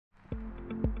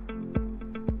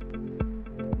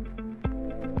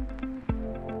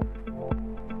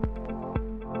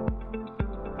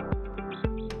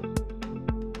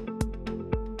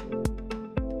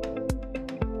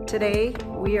Today,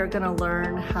 we are going to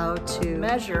learn how to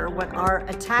measure what our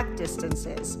attack distance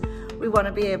is. We want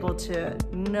to be able to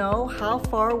know how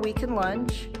far we can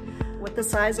lunge, what the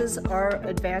sizes our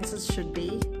advances should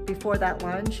be before that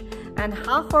lunge, and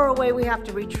how far away we have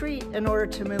to retreat in order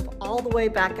to move all the way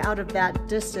back out of that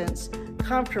distance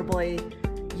comfortably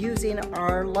using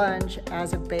our lunge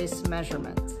as a base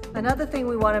measurement. Another thing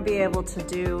we want to be able to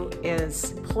do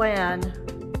is plan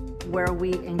where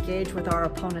we engage with our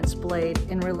opponent's blade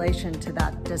in relation to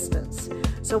that distance.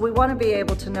 So we want to be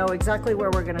able to know exactly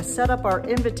where we're going to set up our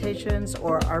invitations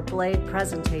or our blade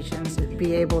presentations to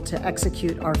be able to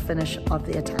execute our finish of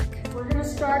the attack. We're going to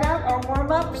start out our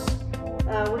warm-ups.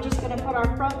 We're just going to put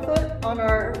our front foot on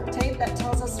our tape that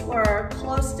tells us where our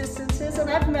close distance is, and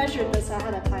I've measured this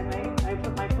ahead of time. I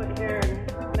put my foot here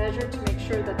and measured to make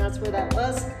sure that that's where that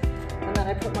was, and then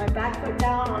I put my back foot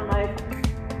down on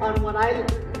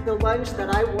the lunge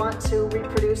that I want to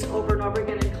reproduce over and over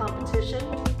again in competition.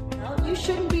 You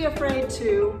shouldn't be afraid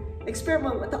to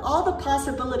experiment with all the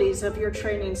possibilities of your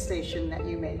training station that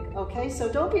you make, okay? So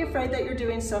don't be afraid that you're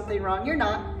doing something wrong. You're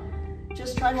not.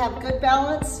 Just try to have good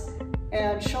balance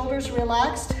and shoulders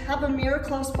relaxed. Have a mirror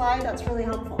close by, that's really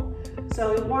helpful.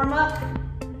 So warm up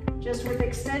just with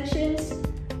extensions.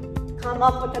 Come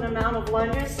up with an amount of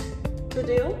lunges to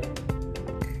do.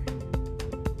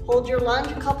 Hold your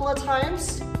lunge a couple of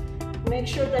times. Make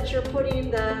sure that you're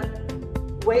putting the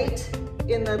weight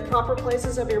in the proper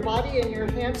places of your body, in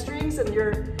your hamstrings and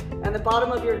the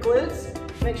bottom of your glutes.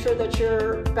 Make sure that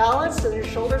you're balanced and your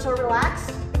shoulders are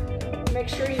relaxed. Make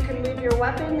sure you can move your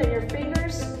weapon and your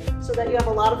fingers so that you have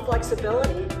a lot of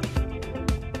flexibility.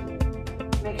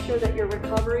 Make sure that your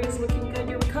recovery is looking good.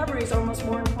 Your recovery is almost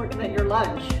more important than your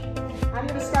lunge. I'm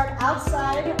going to start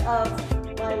outside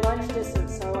of my lunge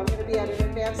distance, so I'm going to be at an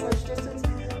advanced lunge distance.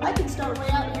 I can start way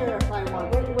out here if I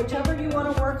want, whichever you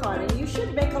want to work on, and you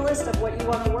should make a list of what you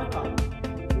want to work on.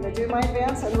 I'm going to do my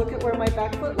advance and look at where my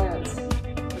back foot lands.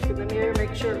 Look in the mirror,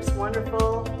 make sure it's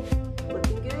wonderful,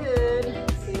 looking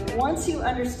good. See, once you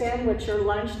understand what your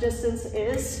lunge distance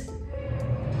is,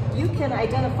 you can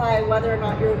identify whether or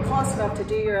not you're close enough to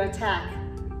do your attack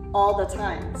all the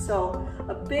time. So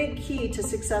a big key to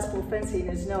successful fencing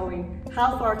is knowing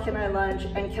how far can I lunge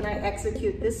and can I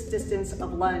execute this distance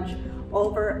of lunge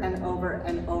over and over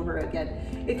and over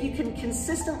again. If you can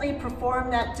consistently perform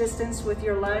that distance with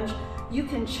your lunge, you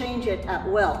can change it at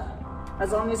will,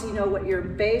 as long as you know what your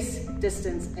base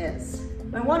distance is.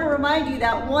 I want to remind you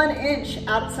that 1 inch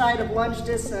outside of lunge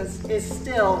distance is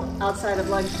still outside of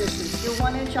lunge distance. You're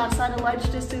 1 inch outside of lunge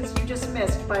distance, you just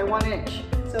missed by 1 inch.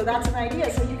 So that's an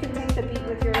idea. So you can take the beat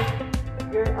with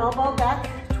your elbow back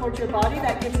towards your body.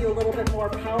 That gives you a little bit more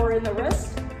power in the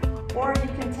wrist. Or you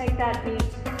can take that beat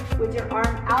with your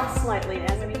arm out slightly.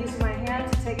 And I'm going to use my hand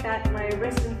to take that, my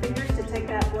wrist and fingers to take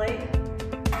that blade.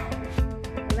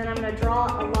 And then I'm going to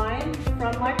draw a line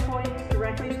from my point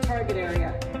directly to target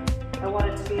area. I want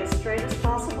it to be as straight as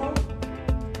possible.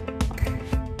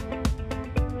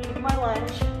 Keep my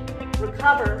lunge,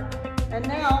 recover, and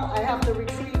now I have to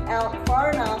retreat out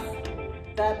far enough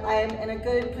that I am in a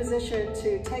good position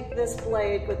to take this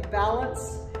blade with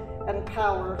balance and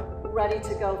power ready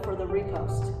to go for the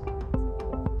repost.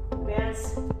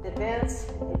 Advance, advance,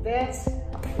 advance,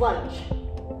 lunge.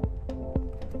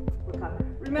 Recover.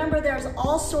 Remember, there's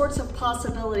all sorts of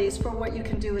possibilities for what you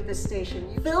can do with this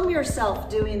station. You film yourself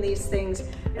doing these things,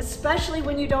 especially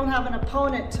when you don't have an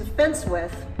opponent to fence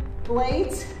with.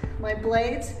 Blades, my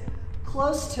blades,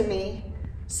 close to me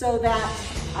so that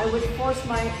I would force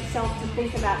myself to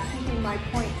think about keeping my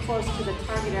point close to the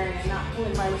target area and not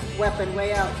pulling my weapon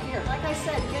way out here. Like I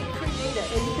said, get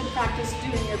creative, and you can practice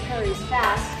doing your parries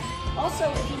fast. Also,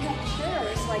 if you have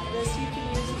chairs like this, you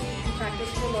can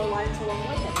practice your low lines along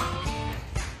with it.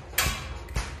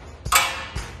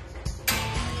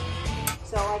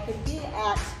 So I can be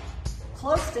at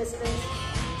close distance,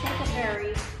 take a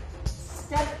parry,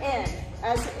 step in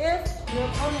as if your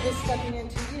opponent is stepping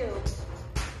into you,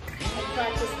 and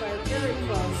practice my very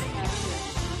close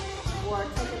actions. Or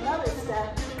take another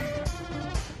step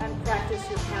and practice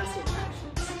your passive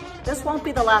actions. This won't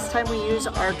be the last time we use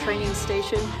our training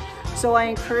station, so I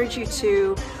encourage you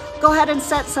to go ahead and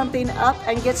set something up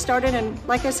and get started. And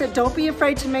like I said, don't be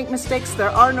afraid to make mistakes.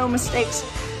 There are no mistakes.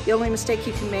 The only mistake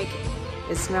you can make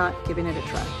is not giving it a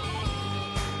try.